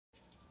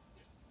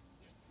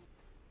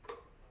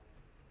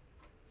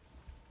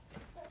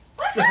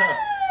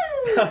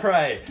All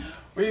right,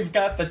 we've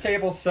got the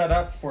table set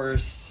up for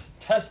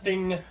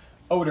testing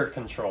odor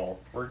control.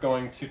 We're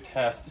going to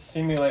test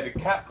simulated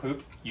cat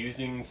poop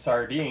using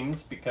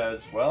sardines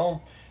because,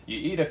 well, you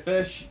eat a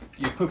fish,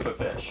 you poop a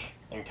fish,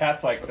 and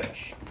cats like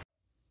fish.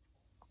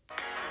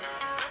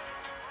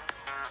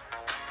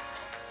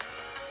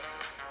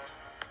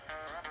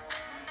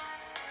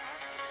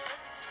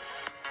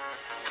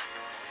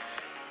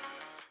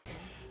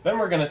 Then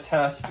we're going to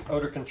test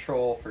odor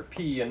control for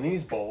pee in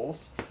these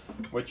bowls,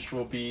 which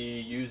will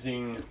be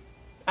using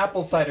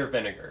apple cider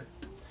vinegar.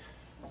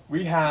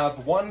 We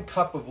have 1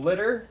 cup of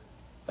litter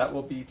that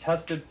will be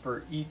tested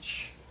for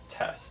each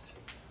test.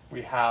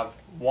 We have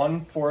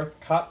 1/4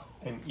 cup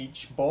in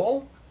each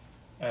bowl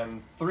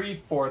and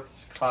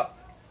 3/4 cup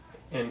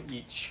in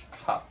each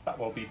cup that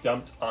will be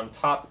dumped on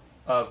top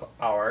of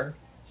our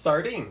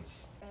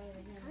sardines.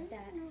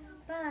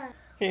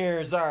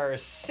 Here's our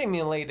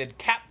simulated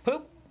cat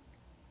poop.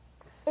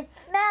 It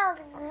smells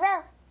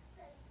gross.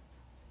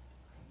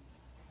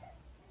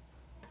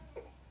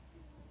 It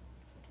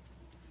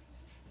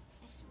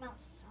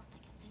smells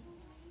something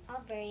amazing. I'll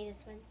bury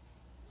this one.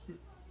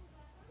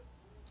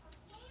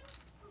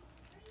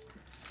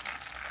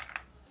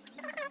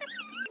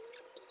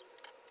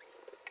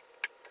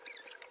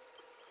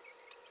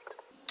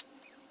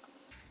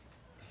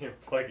 You're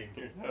plugging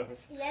your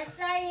nose. Yes,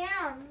 I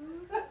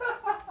am.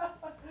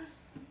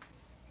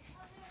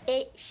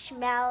 It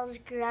smells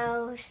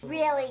gross.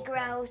 Really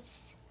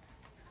gross.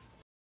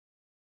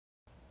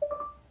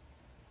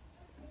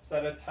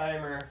 Set a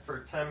timer for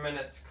 10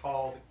 minutes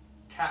called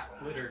cat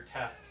litter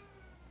test.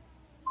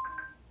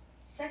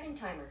 Second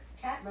timer,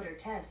 cat litter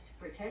test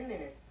for 10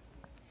 minutes.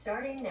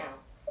 Starting now.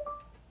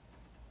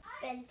 It's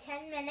been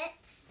 10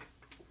 minutes.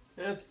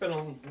 It's been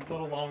a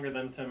little longer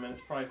than 10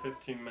 minutes, probably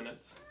 15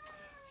 minutes.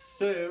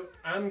 So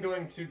I'm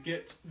going to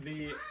get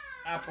the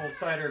apple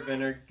cider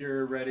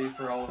vinegar ready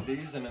for all of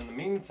these, and in the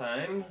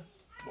meantime,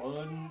 why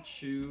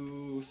don't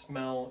you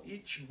smell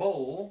each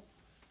bowl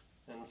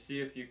and see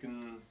if you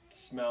can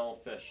smell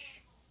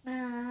fish. Okay,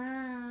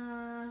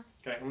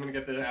 I'm gonna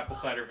get the apple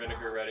cider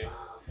vinegar ready.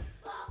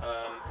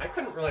 I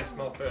couldn't really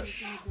smell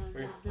fish.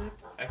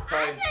 I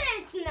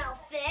couldn't smell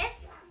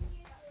fish.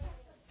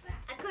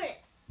 I couldn't.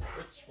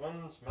 Which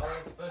one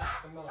smells fish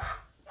the most?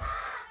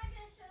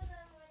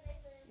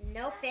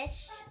 No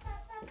fish.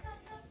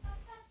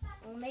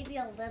 Well, maybe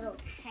a little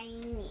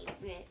tiny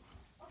bit.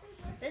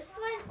 This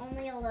one,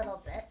 only a little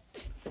bit.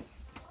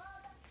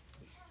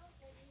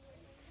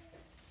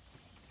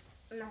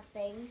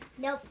 Nothing.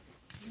 Nope.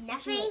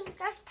 Nothing.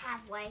 Just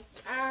halfway.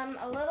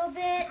 A little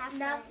bit. Halfway.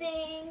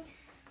 Nothing.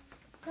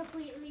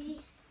 Completely.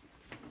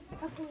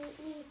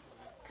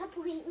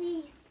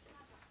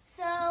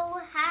 So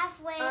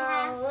halfway,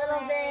 halfway. A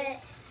little bit.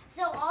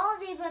 So all of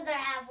these ones are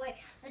halfway,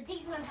 but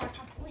these ones are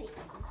complete.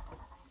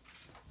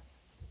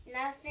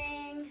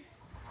 Nothing.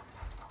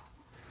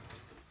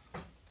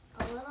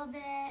 A little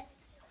bit.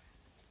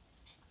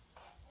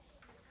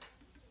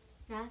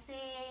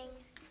 Nothing.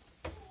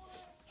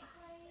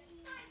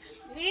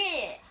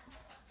 Yeah.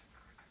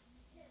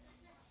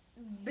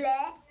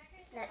 Bleh.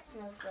 That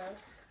smells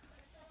gross.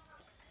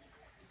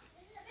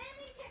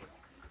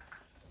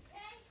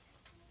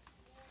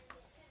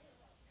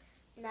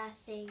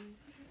 Nothing.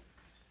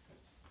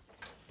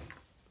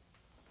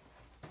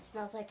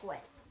 Smells like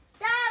wet.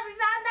 Dad, we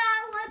found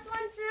out which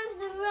one smells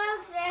the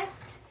grossest.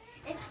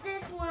 It's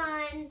this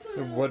one.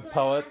 The wood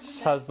pellets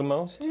has the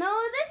most?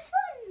 No, this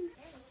one.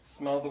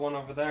 Smell the one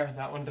over there.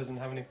 That one doesn't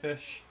have any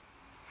fish.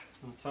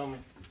 And tell me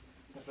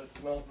if it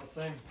smells the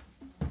same.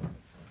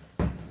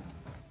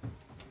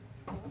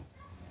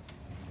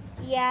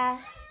 Yeah,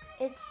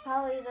 it's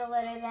probably the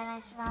litter that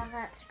I smell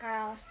that's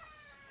gross.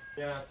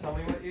 Yeah, tell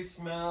me what you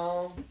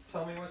smell.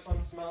 Tell me which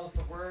one smells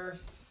the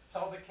worst.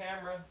 Tell the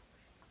camera.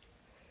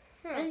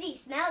 Does he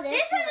smell this?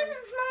 This one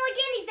doesn't smell like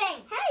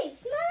anything. Hey,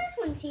 smell this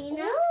one,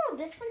 Tina. Ooh,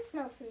 this one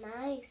smells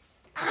nice.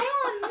 I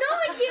don't have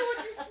no idea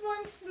what this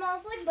one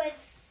smells like, but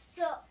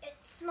it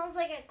smells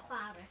like a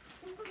cloud.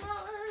 I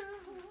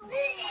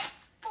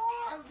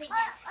don't think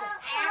that's good.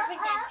 I don't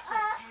think that's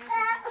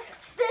good.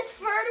 This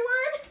third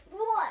one?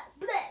 What?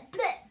 Bleh,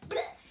 bleh,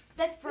 bleh.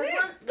 That's third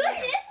one? Good,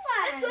 yeah. This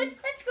one. That's good.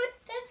 That's good.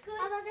 That's good.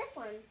 How about this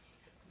one?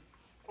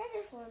 Try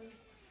this one.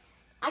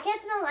 I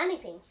can't smell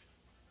anything.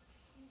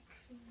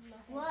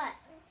 What?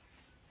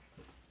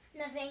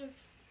 Nothing.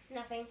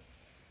 Nothing.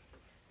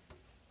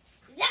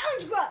 That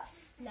one's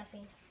gross.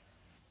 Nothing.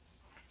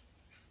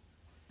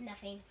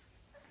 Nothing.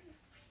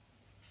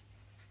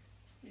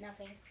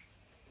 Nothing.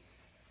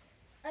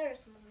 Other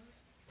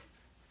smells.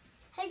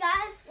 Hey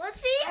guys,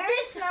 let's see.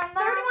 This third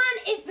one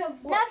is the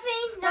worst.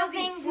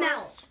 Nothing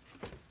smells.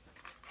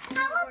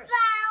 How about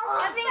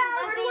nothing? The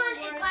third one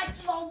is like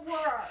the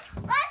worst.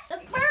 The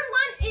third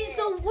one is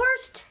the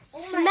worst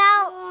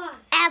smell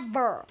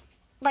ever.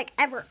 Like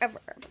ever.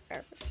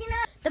 Tina,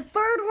 the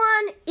third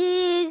one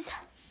is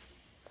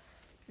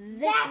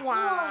this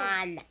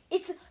one.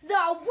 It's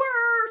the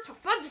worst.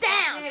 Thumbs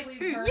down.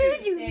 You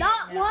do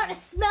not want to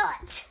smell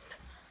it.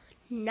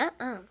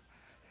 Nuh-uh.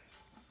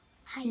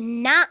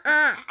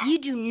 Nuh-uh. You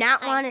do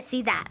not want to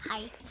see that.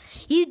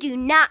 You do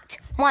not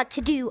want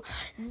to do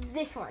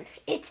this one.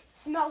 It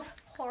smells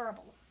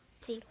horrible.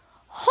 See?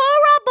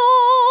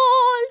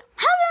 Horrible!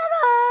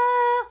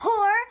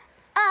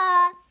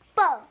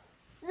 Horrible.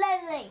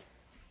 Literally.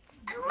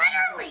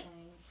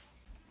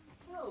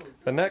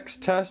 The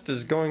next test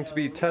is going to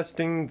be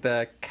testing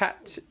the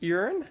cat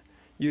urine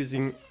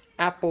using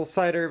apple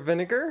cider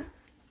vinegar.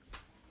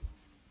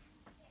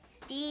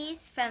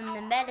 These from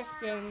the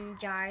medicine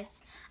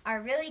jars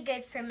are really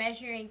good for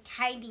measuring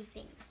tiny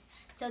things.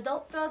 So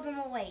don't throw them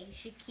away. You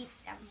should keep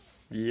them.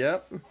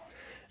 Yep.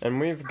 And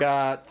we've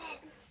got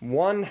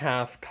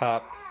 1/2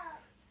 cup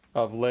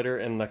of litter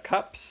in the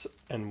cups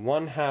and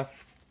 1/2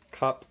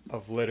 cup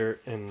of litter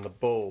in the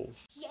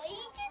bowls.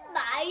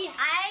 I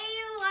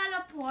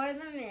want to pour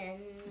them in.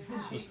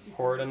 Just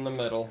pour it in the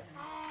middle.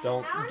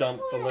 Don't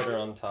dump the litter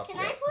on top Can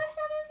yet. I pour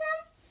some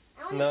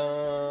of them?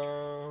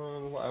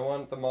 No, I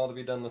want them all to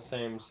be done the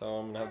same, so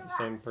I'm gonna have the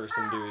same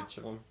person do each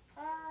of them.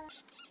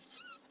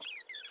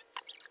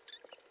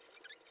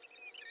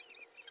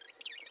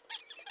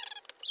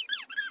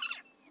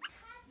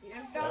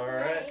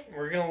 Alright,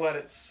 we're gonna let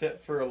it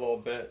sit for a little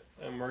bit,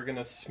 and we're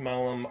gonna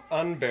smell them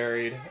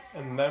unburied,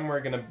 and then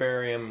we're gonna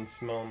bury them and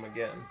smell them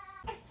again.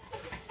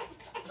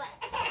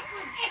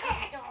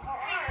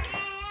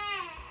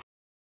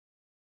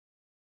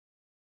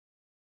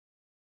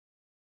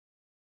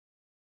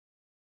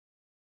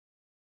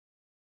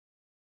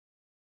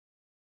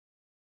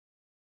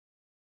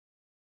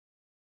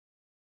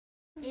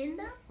 In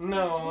them?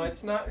 No,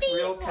 it's not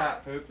real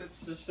cat poop.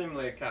 It's just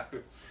simulated cat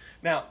poop.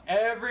 Now,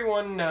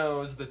 everyone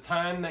knows the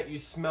time that you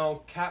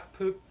smell cat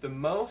poop the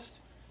most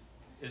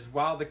is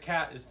while the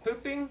cat is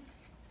pooping.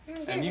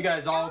 And you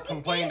guys all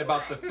complained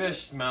about the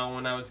fish smell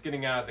when I was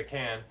getting out of the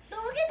can.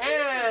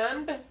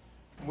 And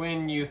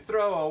when you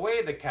throw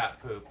away the cat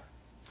poop.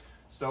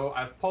 So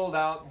I've pulled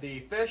out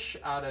the fish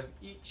out of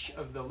each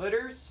of the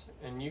litters,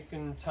 and you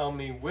can tell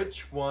me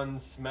which one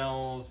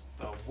smells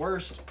the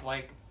worst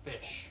like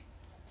fish.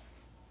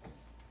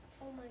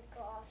 Oh my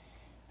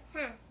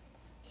gosh.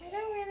 I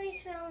don't really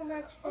smell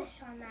much fish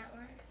on that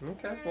one.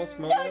 Okay, we'll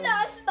smell Do it.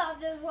 not smell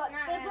this one.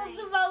 This one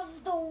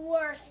smells the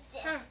worst.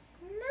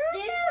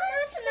 This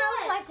one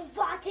smells like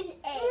rotten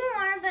eggs.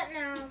 More, but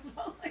no.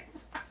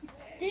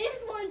 This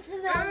one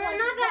smells like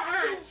not that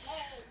rotten much. eggs.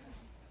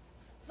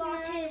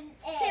 Rotten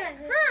eggs. Same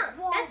as this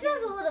one. That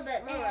smells a little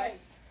bit more.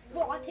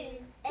 Rotten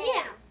eggs.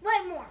 Yeah,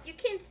 way more. You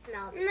can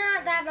smell this.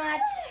 Not that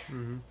much.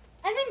 Mm-hmm.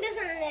 I think this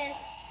one is.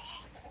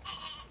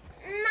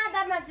 Not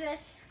that much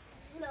fish.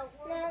 No.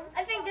 No,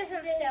 I think this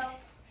one's still.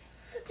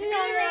 To me,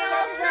 they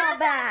all smell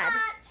bad.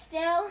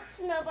 Still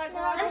smells like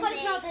rotten I'm gonna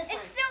smell eggs. this one.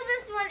 It's still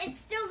this one. It's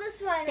still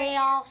this one. They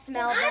all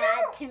smell I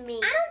bad don't- to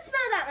me. I don't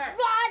smell that much.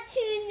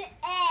 Rotten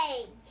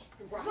eggs.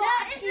 No,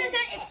 it's this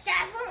one. It's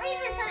definitely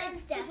this one.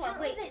 It's This one.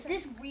 definitely Wait, this is one.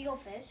 this real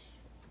fish?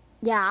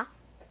 Yeah.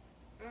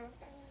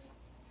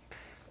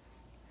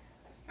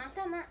 Not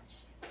that much.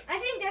 I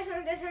think this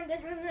one.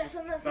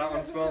 That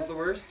one smells the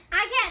worst?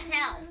 I can't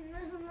tell.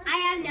 I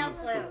have no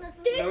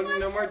clue.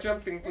 No more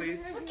jumping,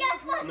 please.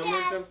 Guess what, No more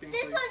Dad? jumping,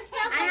 This please. one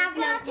smells I have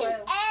no like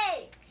rotten clue.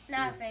 eggs.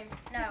 Nothing.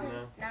 No.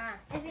 No.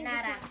 Nah.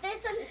 Nada.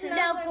 This one smells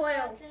No like clue.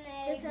 rotten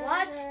eggs.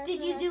 What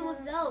did you do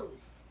with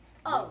those?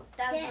 Oh,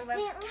 that's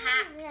Definitely with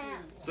cat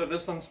pee. So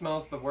this one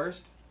smells the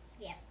worst?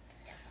 Yeah.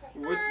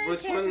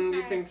 Which one do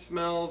you think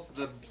smells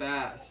the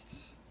best?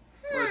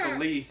 Or the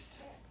least?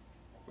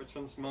 Which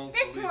one smells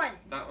This the least? one.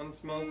 That one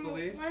smells the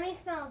least? Let me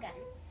smell again.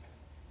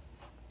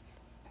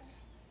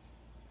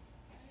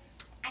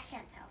 I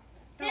can't tell.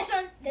 This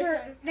one. This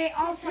one. They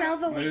all smell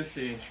the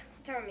Lucy.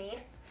 Turmy.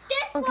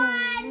 This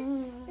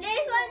one. This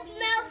one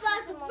smells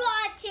like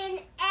rotten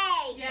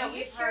eggs. Yeah, Are you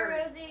we've sure,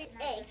 heard. Rosie?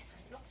 Eggs.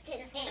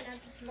 Rotten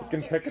eggs. You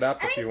can pick it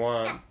up if you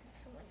want. I mean,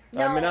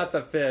 No. not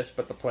the fish,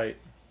 but the plate.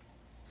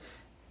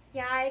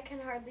 Yeah, I can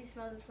hardly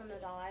smell this one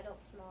at all. I don't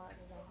smell it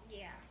at all.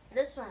 Yeah.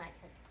 This one I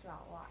can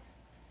smell a lot.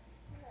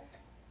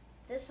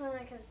 This one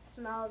I can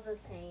smell the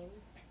same.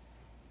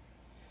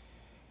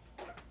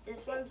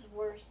 This one's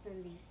worse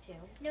than these two.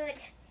 No,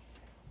 it's.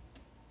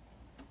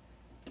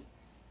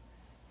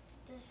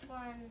 This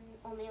one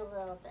only a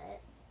little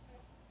bit.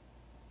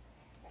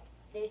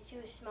 These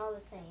two smell the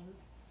same.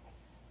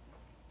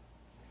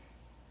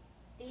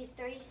 These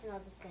three smell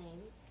the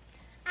same.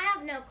 I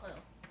have no clue.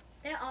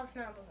 They all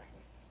smell the same.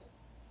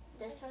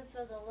 This one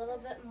smells a little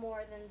bit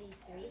more than these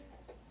three.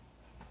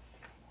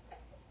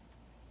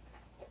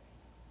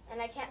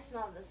 And I can't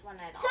smell this one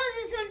at all. So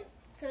this one.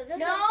 So this one.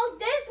 No,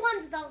 this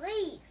one's the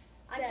least.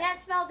 I can't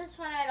smell this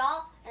one at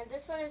all, and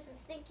this one is the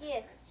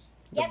stinkiest.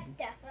 Yep,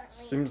 definitely.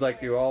 Seems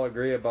like you all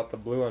agree about the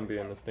blue one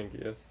being the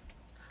stinkiest.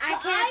 I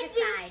can't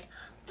decide.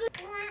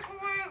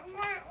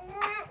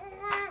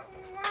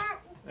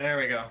 There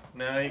we go.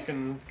 Now you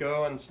can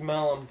go and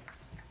smell them.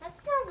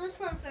 Let's smell this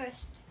one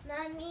first.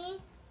 Mommy,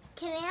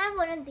 can I have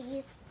one of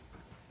these?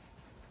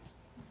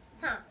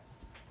 Oh,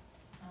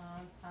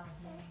 it's not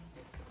me.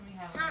 Let me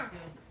have Huh. one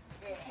too.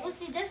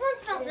 Lucy, this one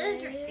smells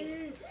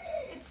interesting.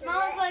 It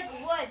smells like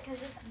wood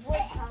because it's wood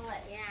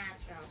pellet. Yeah, it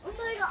smells. Oh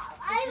my god,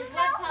 I This is wood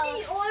love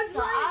pellets, the orange so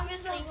one.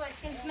 obviously it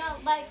can smell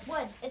like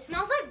wood. It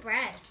smells like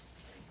bread.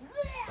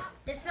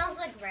 It smells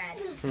like bread.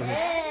 Yeah.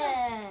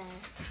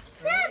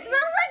 Yeah, it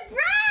smells like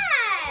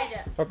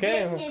bread. Okay,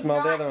 This let's is smell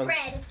the not other ones.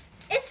 bread.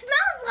 It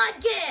smells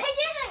like it. Hey,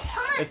 Jason,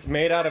 come on. It's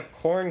made out of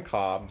corn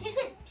cob,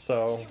 Jason.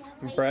 so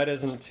bread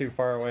isn't too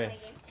far away.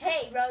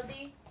 Hey,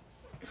 Rosie.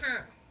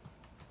 Huh.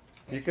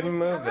 You can A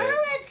move little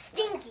it. bit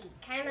stinky.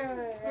 Kind of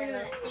a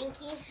little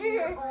stinky.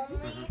 You're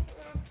only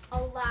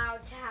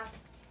allowed to have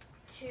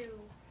 2.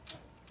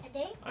 A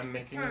day? I'm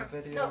making Huh.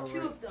 a video. No, 2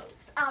 of those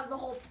out of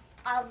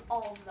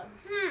all of them.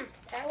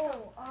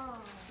 Oh.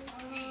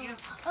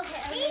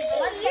 Okay,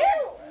 Let's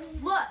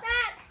you. Look.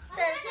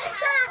 That's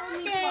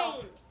Only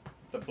disgusting.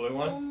 The blue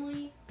one?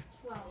 Only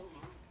 12.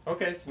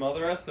 Okay, smell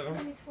the rest of There's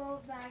them. only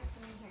 12 bags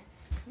in here.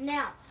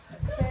 Now,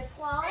 there are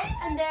 12,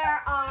 and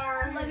there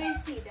are, let me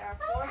see, there are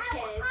 4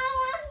 kids.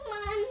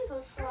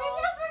 So 12.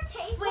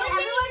 Wait,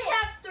 everyone can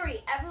have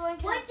 3. Everyone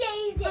can What have, day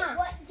is it? Huh.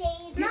 What day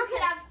is you it?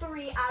 can have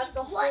 3 out of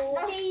the whole.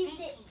 What day is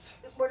it?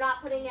 We're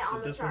not putting it on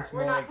Did the this one chart.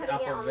 We're smell not like putting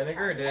it apple on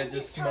vinegar, or the did chart. it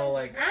just smell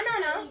like... I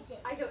don't know. What day is it?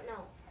 I don't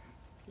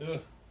know.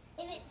 Ugh.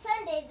 If it's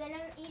Sunday, then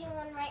I'm eating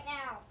one right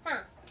now.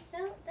 So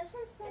this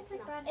one smells It's like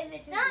not. bread. If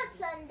it's not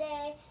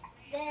Sunday,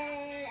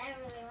 then I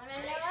don't really want to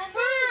know what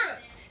day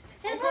it is.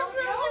 This I one don't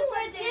smells know like what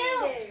bread day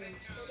too. it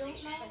is. I don't know.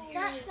 It's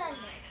not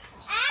Sunday.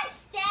 Ask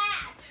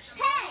Dad.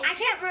 Hey. I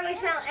can't really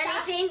smell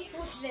anything.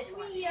 What's this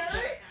one?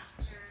 Weird.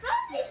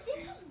 This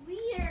is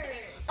weird.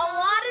 A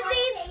lot of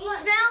these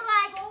smell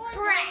like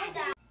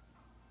bread.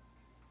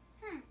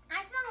 I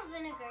smell a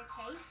vinegar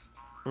taste.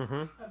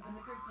 Mm-hmm. A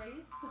vinegar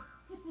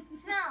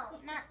taste? Smell,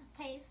 not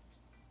taste.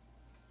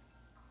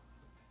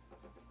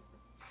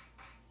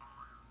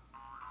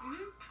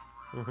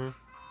 Mm-hmm.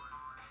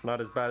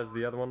 Not as bad as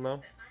the other one,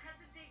 though?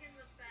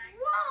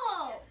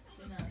 Whoa!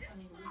 Sheena, I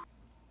mean,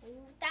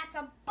 That's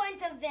a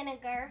bunch of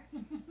vinegar.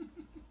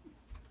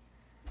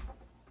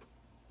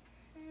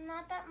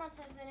 Not that much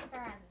of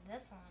vinegar as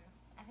this one.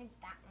 I think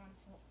that one's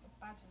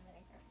a bunch of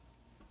vinegar.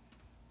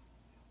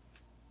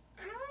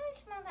 I don't really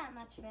smell that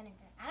much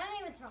vinegar. I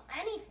don't even smell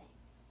anything.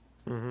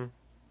 Mm-hmm.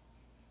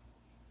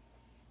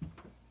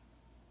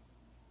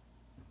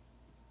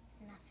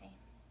 Nothing.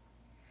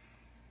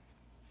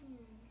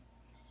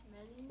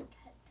 Smelling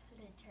cat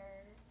litter.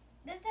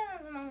 This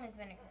doesn't smell like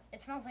vinegar.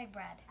 It smells like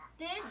bread.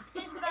 This is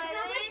It smells my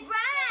like least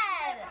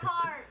bread. favorite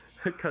part.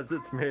 Because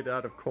it's made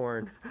out of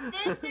corn.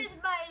 This is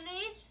my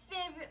least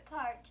favorite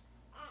part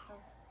of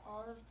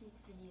all of these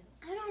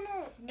videos. I don't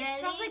know. It Smelling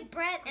smells like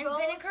bread and gross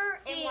vinegar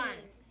in one.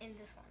 things. In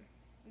this one.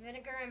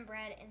 Vinegar and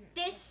bread in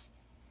This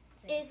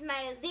is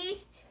my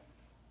least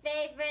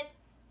favorite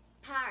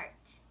part.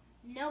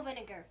 no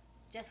vinegar,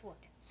 just wood.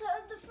 So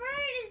the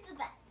third is the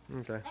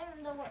best. Okay.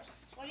 And the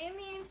worst. What do you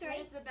mean third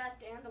is the best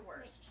and the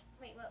worst?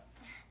 Wait, look.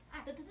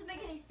 That doesn't make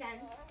any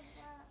sense.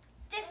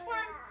 This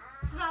one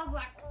smells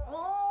like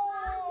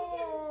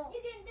oh. You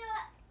can do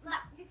it.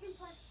 Look, you can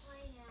press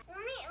play now. Let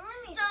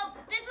me. So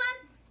this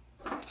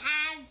one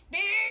has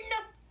been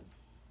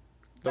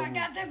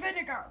gigantic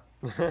vinegar.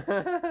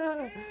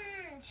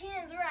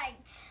 Tina's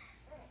right.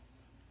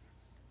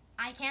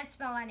 I can't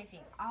smell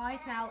anything. All I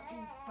smell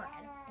is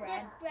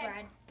bread.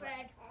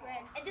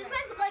 And this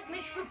one's like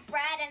mixed with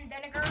bread and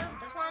vinegar.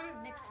 This one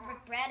mixed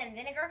with bread and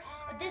vinegar.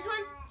 But this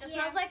one just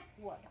smells like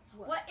wood.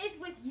 What is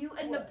with you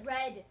and the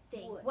bread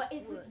thing? What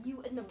is with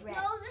you and the bread?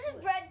 No, this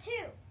is bread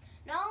too.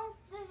 No,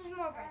 this is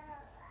more bread.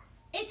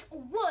 It's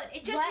wood.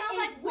 It just What smells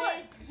is like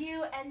wood. with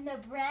you and the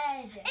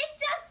bread? It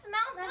just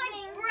smells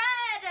like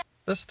bread.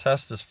 This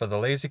test is for the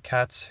lazy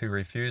cats who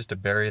refuse to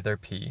bury their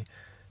pee.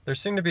 There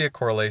seemed to be a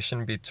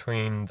correlation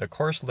between the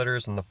coarse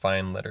litters and the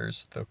fine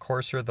litters. The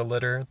coarser the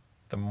litter,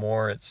 the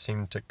more it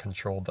seemed to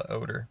control the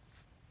odor.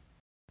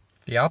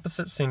 The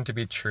opposite seemed to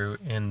be true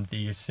in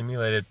the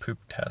simulated poop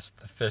test,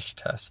 the fish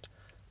test.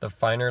 The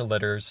finer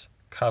litters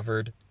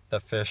covered the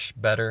fish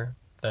better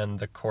than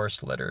the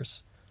coarse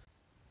litters.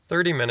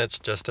 30 minutes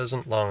just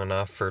isn't long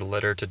enough for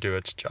litter to do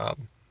its job,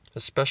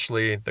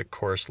 especially the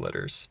coarse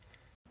litters.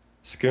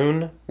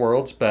 Scoon,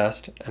 World's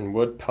Best, and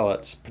wood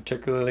pellets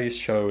particularly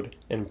showed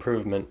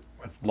improvement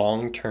with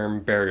long-term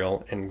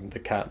burial in the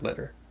cat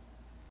litter.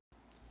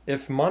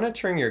 If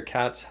monitoring your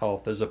cat's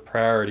health is a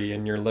priority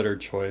in your litter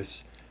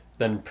choice,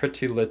 then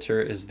Pretty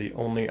Litter is the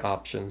only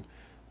option.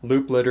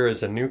 Luuup litter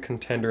is a new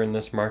contender in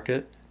this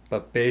market,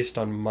 but based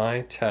on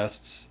my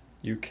tests,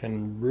 you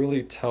can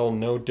really tell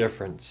no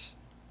difference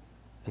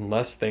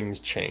unless things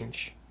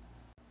change.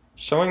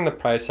 Showing the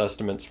price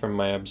estimates from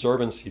my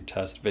absorbency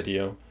test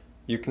video,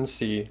 you can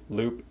see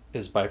Luuup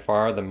is by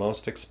far the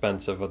most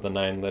expensive of the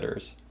 9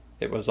 litters.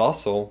 It was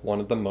also one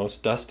of the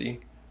most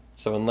dusty,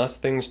 so unless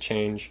things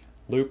change,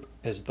 Luuup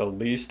is the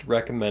least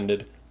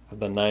recommended of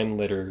the 9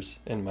 litters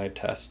in my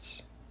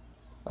tests.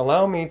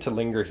 Allow me to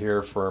linger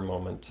here for a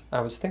moment.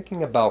 I was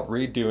thinking about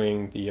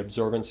redoing the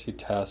absorbency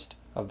test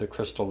of the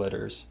crystal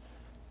litters,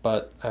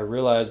 but I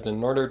realized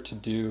in order to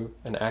do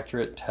an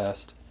accurate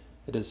test,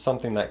 It is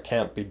something that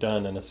can't be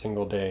done in a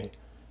single day.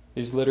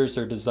 These litters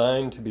are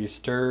designed to be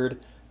stirred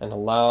and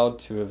allowed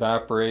to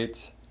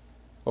evaporate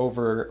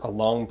over a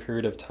long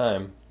period of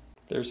time.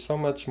 There's so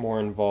much more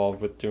involved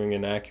with doing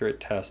an accurate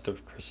test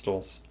of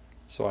crystals,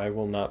 so I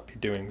will not be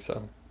doing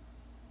so.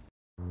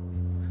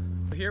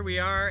 Here we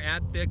are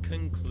at the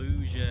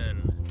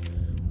conclusion,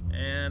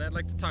 and I'd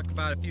like to talk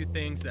about a few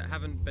things that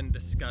haven't been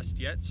discussed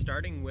yet,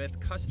 starting with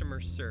customer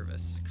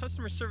service.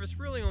 Customer service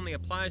really only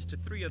applies to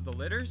 3 of the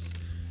litters.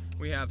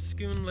 We have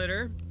Scoon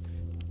litter,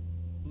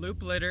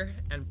 Luuup litter,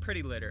 and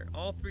Pretty litter.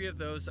 All 3 of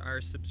those are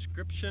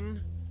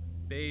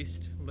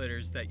subscription-based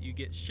litters that you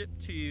get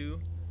shipped to you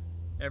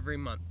every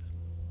month.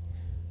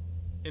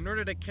 In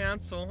order to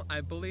cancel,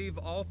 I believe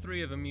all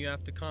 3 of them you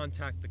have to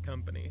contact the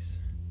companies.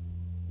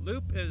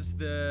 Luuup is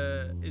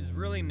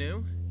really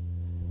new,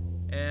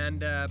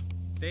 and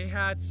they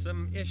had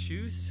some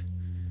issues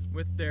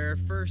with their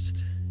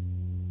first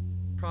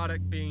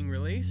product being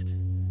released.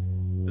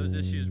 Those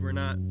issues were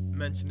not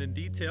mentioned in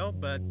detail,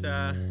 but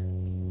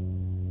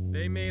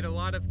they made a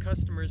lot of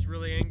customers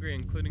really angry,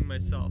 including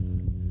myself,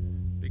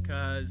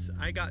 because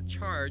I got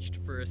charged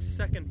for a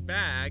second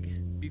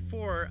bag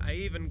before I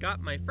even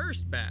got my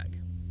first bag.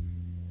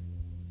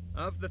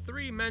 Of the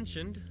 3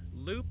 mentioned,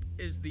 Luuup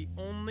is the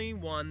only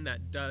one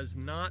that does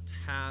not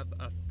have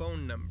a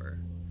phone number.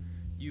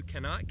 You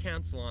cannot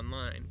cancel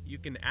online. You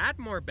can add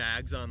more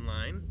bags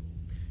online.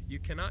 You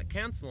cannot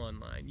cancel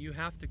online. You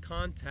have to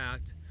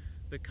contact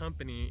the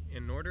company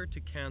in order to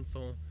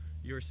cancel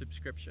your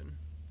subscription.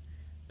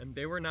 And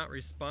they were not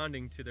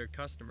responding to their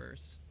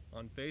customers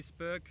on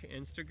Facebook,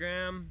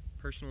 Instagram,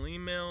 personal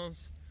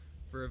emails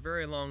for a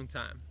very long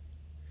time.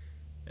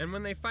 And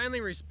when they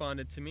finally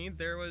responded to me,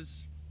 there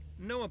was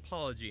no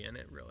apology in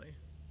it, really.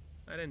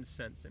 I didn't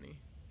sense any.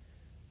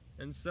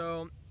 And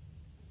so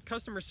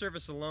customer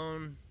service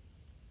alone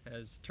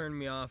has turned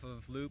me off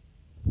of Luuup.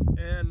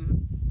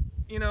 And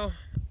you know,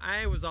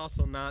 I was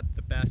also not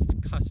the best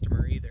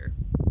customer either,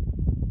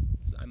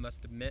 so I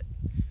must admit.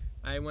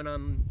 I went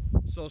on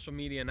social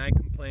media and I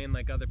complained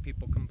like other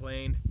people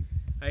complained.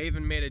 I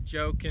even made a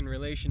joke in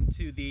relation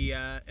to the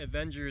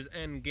Avengers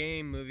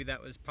Endgame movie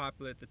that was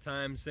popular at the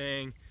time,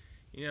 saying,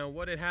 you know,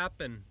 what had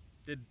happened?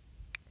 Did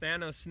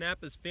Thanos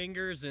snap his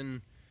fingers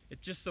and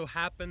it just so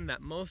happened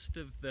that most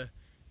of the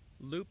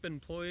Luuup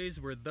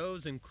employees were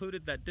those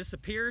included that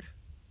disappeared?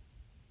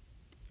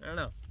 I don't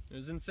know. It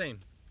was insane.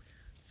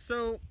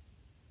 So,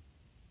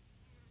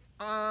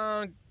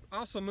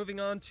 also moving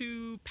on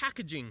to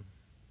packaging.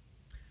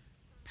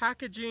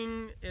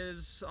 Packaging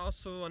is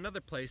also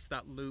another place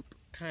that Luuup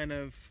kind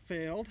of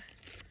failed.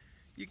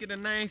 You get a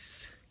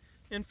nice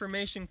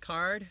information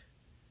card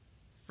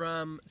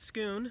from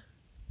Scoon.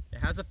 It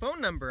has a phone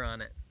number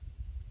on it.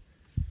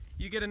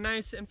 You get a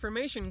nice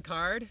information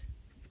card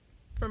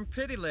from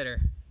Pretty litter.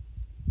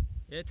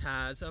 It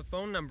has a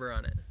phone number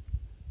on it.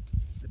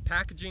 The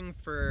packaging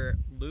for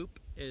Luuup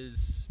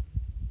is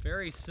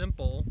very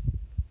simple.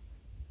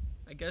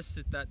 I guess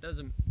that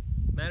doesn't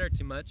matter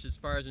too much as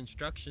far as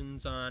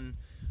instructions on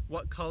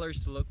what colors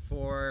to look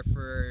for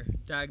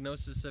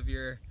diagnosis of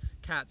your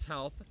cat's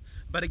health.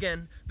 But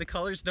again, the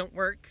colors don't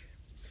work.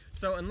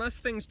 So unless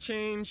things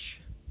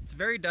change, it's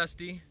very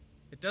dusty,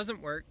 it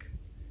doesn't work.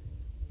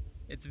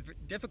 It's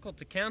difficult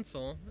to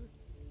cancel.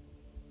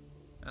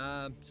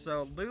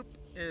 So Luuup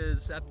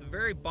is at the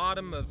very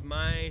bottom of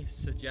my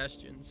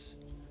suggestions.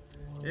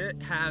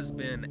 It has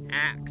been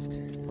axed. A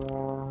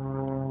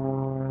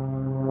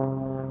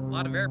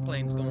lot of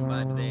airplanes going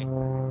by today.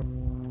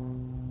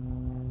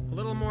 A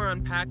little more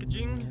on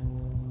packaging.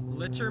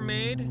 Litter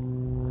Made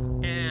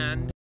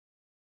and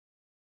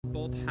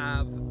both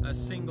have a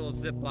single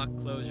Ziploc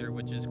closure,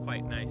 which is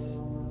quite nice.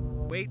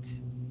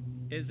 Weight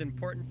is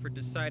important for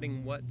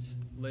deciding what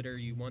litter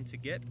you want to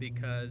get,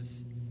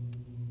 because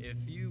if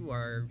you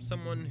are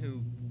someone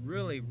who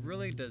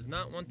really does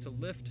not want to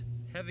lift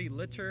heavy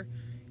litter,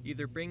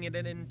 either bring it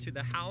into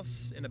the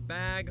house in a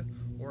bag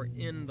or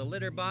in the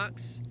litter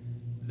box,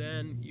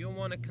 then you'll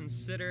want to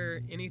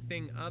consider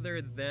anything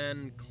other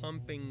than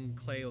clumping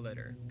clay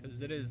litter,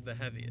 because it is the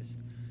heaviest.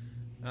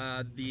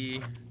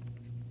 The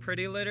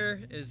Pretty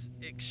litter is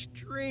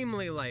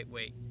extremely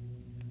lightweight.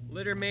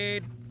 Litter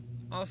Made,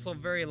 also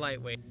very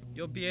lightweight.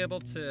 You'll be able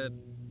to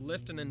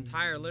lift an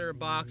entire litter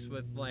box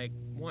with like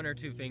 1 or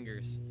 2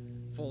 fingers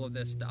full of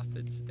this stuff.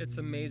 It's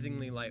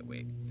amazingly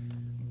lightweight.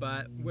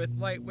 But with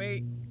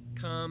lightweight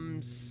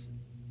comes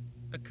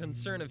a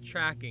concern of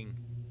tracking.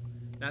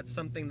 That's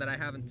something that I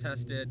haven't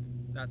tested.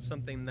 That's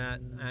something that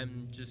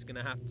I'm just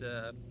gonna have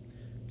to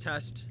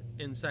test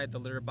inside the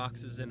litter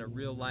boxes in a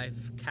real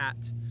life cat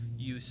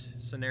use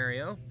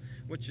scenario,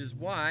 which is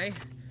why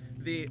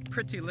the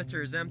Pretty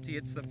litter is empty.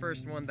 It's the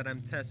first one that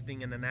I'm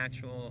testing in an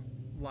actual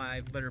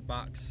live litter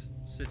box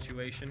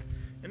situation,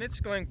 and it's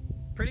going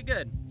pretty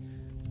good.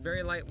 It's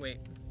very lightweight.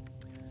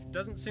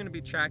 Doesn't seem to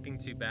be tracking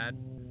too bad.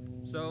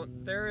 So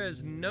there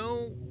is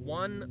no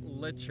one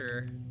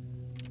litter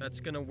that's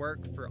gonna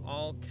work for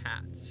all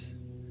cats.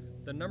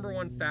 The number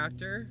one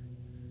factor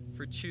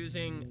for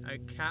choosing a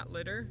cat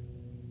litter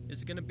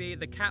is going to be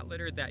the cat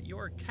litter that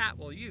your cat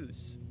will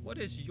use. What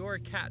is your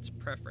cat's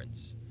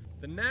preference?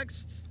 The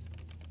next,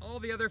 all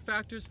the other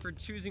factors for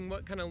choosing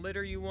what kind of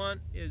litter you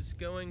want is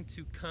going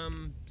to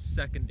come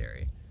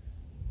secondary.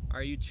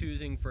 Are you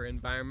choosing for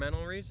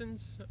environmental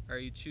reasons? Are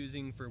you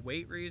choosing for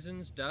weight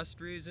reasons,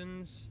 dust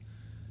reasons,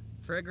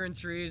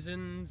 fragrance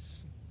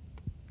reasons,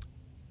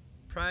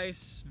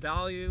 price,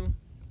 value?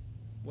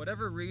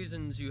 Whatever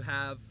reasons you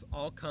have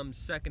all come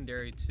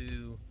secondary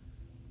to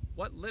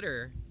what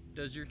litter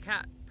does your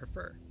cat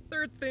prefer.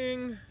 Third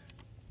thing,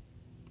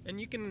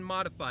 and you can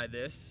modify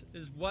this,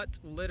 is what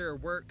litter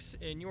works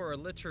in your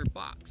litter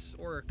box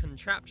or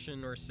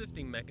contraption or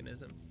sifting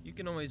mechanism. You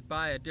can always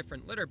buy a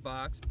different litter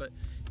box, but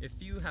if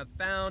you have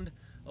found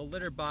a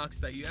litter box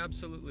that you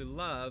absolutely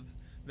love,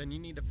 then you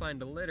need to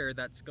find a litter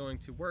that's going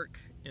to work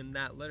in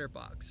that litter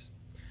box.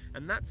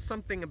 And that's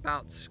something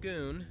about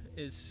scoon,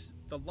 is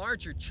the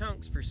larger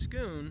chunks for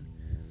scoon,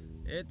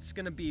 it's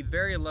going to be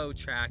very low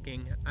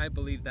tracking. I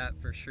believe that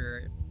for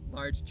sure.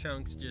 Large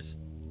chunks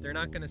they're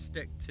not going to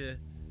stick to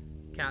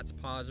cat's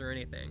paws or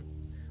anything.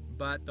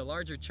 But the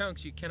larger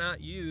chunks, you cannot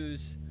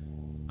use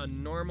a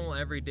normal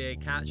everyday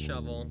cat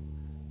shovel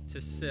to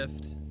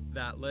sift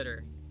that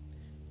litter.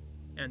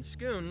 And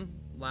Scoon,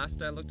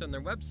 last I looked on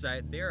their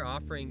website, they're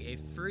offering a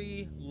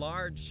free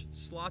large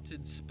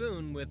slotted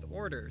spoon with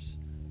orders.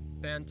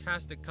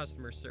 Fantastic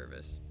customer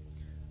service.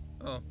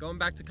 Oh, going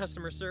back to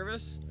customer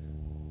service,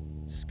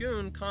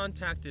 Scoon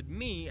contacted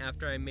me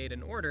after I made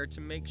an order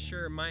to make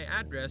sure my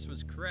address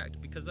was correct,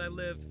 because I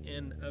live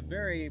in a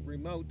very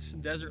remote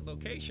desert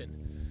location.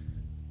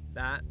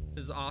 That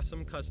is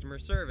awesome customer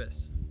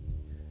service.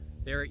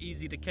 They were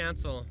easy to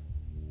cancel,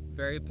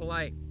 very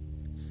polite.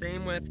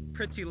 Same with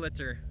Pretty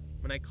Litter.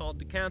 When I called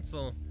to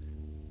cancel,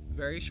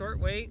 very short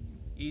wait,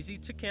 easy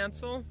to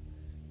cancel.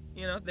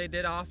 You know, they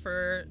did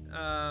offer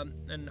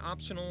an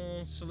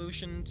optional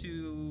solution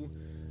to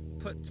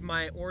put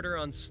my order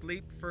on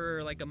sleep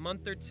for like a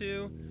month or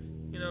two.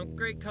 You know,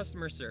 great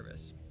customer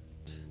service.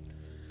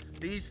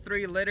 These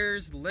three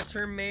litters,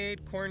 Litter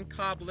Made, Corn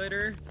Cob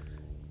Litter,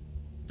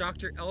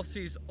 Dr.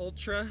 Elsie's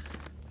Ultra,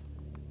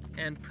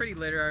 and Pretty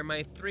Litter are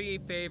my three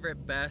favorite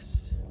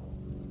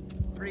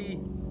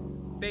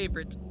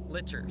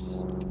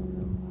litters.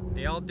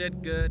 They all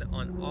did good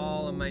on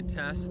all of my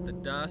tests: the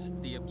dust,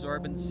 the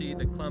absorbency,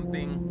 the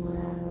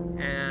clumping,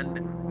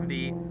 and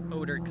the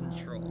odor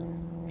control.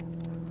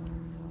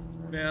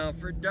 Now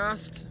for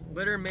dust,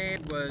 Litter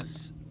Made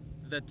was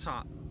the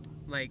top,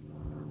 like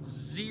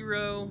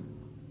 0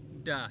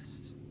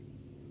 dust.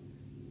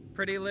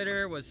 Pretty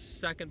Litter was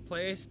second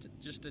placed,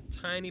 just a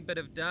tiny bit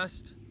of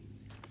dust.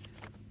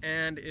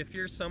 And if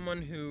you're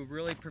someone who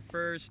really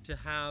prefers to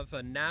have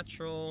a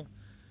natural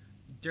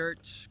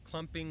dirt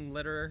clumping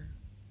litter,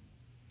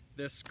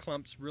 this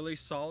clumps really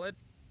solid.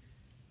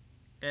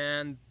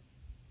 And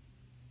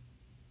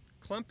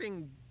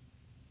clumping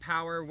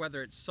power,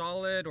 whether it's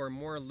solid or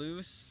more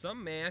loose,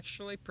 some may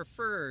actually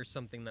prefer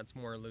something that's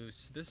more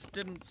loose. This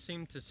didn't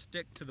seem to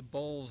stick to the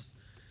bowls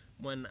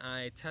when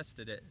I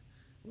tested it,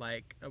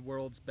 like a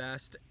World's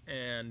Best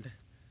and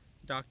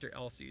Dr.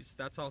 Elsie's.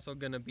 That's also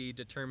going to be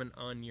determined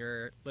on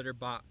your litter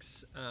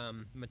box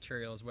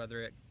materials,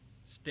 whether it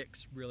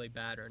sticks really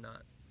bad or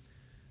not.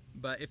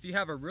 But if you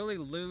have a really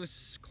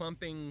loose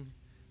clumping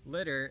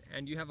litter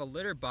and you have a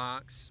litter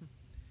box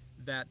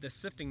that the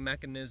sifting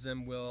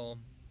mechanism will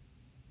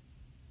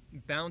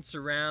bounce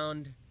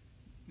around,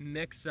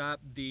 mix up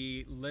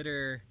the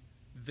litter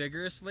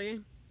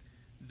vigorously,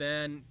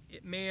 then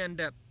it may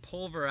end up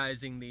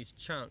pulverizing these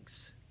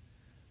chunks.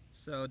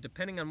 So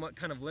depending on what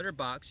kind of litter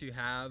box you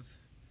have,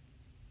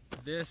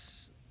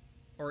 this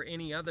or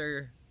any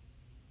other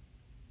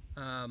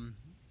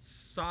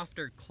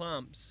softer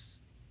clumps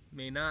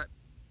may not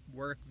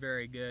work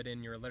very good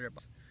in your litter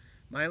box.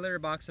 My litter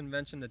box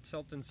invention, the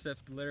Tilt and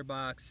Sift litter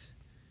box,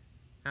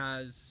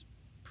 has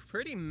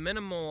pretty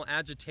minimal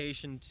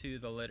agitation to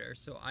the litter,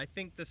 so I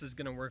think this is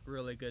going to work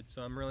really good.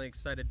 So I'm really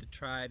excited to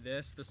try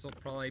this. This will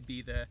probably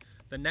be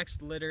the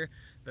next litter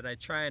that I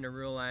try in a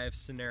real life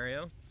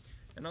scenario,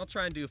 and I'll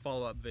try and do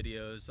follow-up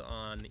videos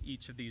on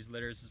each of these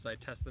litters as I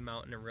test them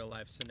out in a real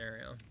life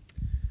scenario.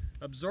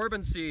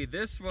 Absorbency.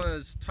 This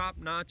was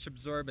top-notch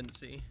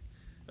absorbency.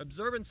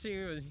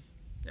 Absorbency,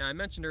 I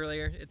mentioned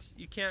earlier,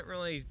 you can't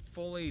really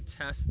fully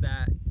test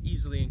that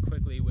easily and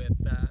quickly with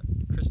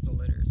crystal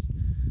litters.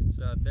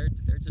 So they're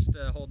just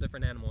a whole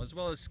different animal, as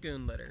well as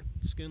Scoon litter.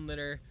 Scoon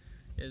litter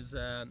is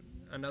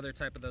another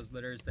type of those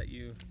litters that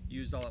you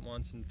use all at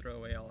once and throw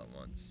away all at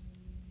once.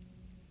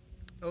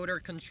 Odor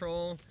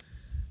control.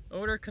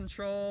 Odor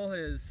control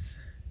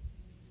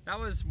that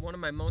was one of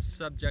my most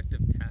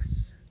subjective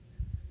tests.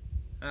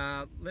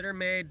 Litter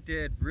Made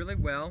did really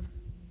well.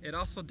 It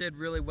also did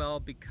really well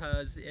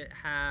because it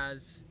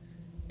has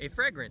a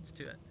fragrance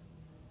to it.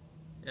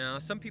 Now,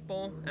 some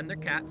people and their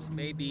cats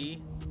may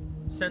be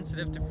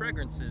sensitive to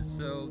fragrances,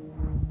 so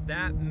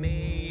that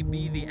may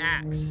be the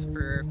axe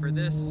for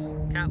this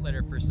cat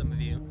litter for some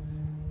of you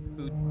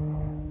who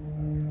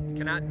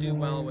cannot do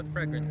well with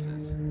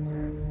fragrances.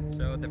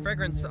 So the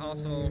fragrance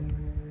also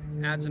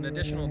adds an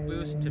additional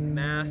boost to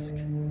mask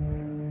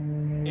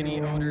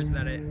any odors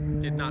that it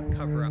did not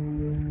cover up.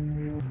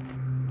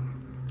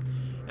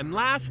 And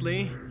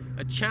lastly,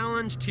 a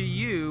challenge to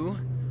you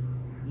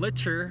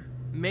litter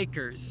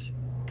makers,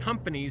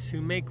 companies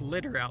who make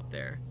litter out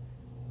there.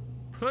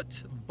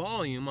 Put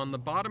volume on the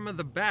bottom of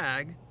the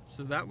bag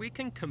so that we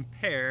can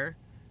compare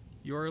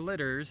your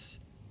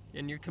litters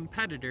and your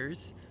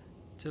competitors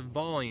to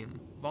volume.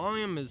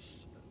 Volume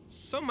is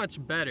so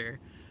much better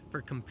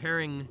for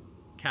comparing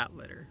cat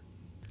litter.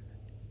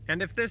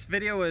 And if this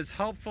video is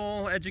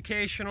helpful,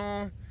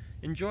 educational,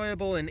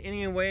 enjoyable in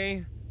any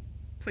way,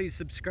 please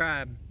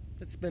subscribe.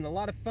 It's been a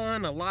lot of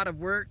fun, a lot of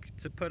work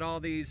to put all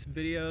these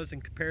videos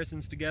and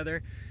comparisons together.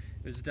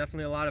 It was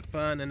definitely a lot of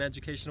fun and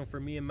educational for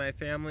me and my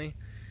family.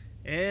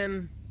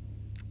 And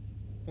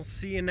we'll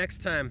see you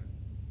next time.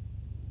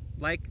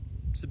 Like,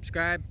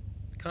 subscribe,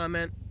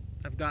 comment.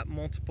 I've got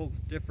multiple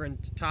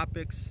different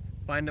topics.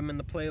 Find them in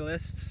the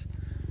playlists.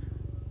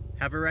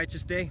 Have a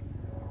righteous day.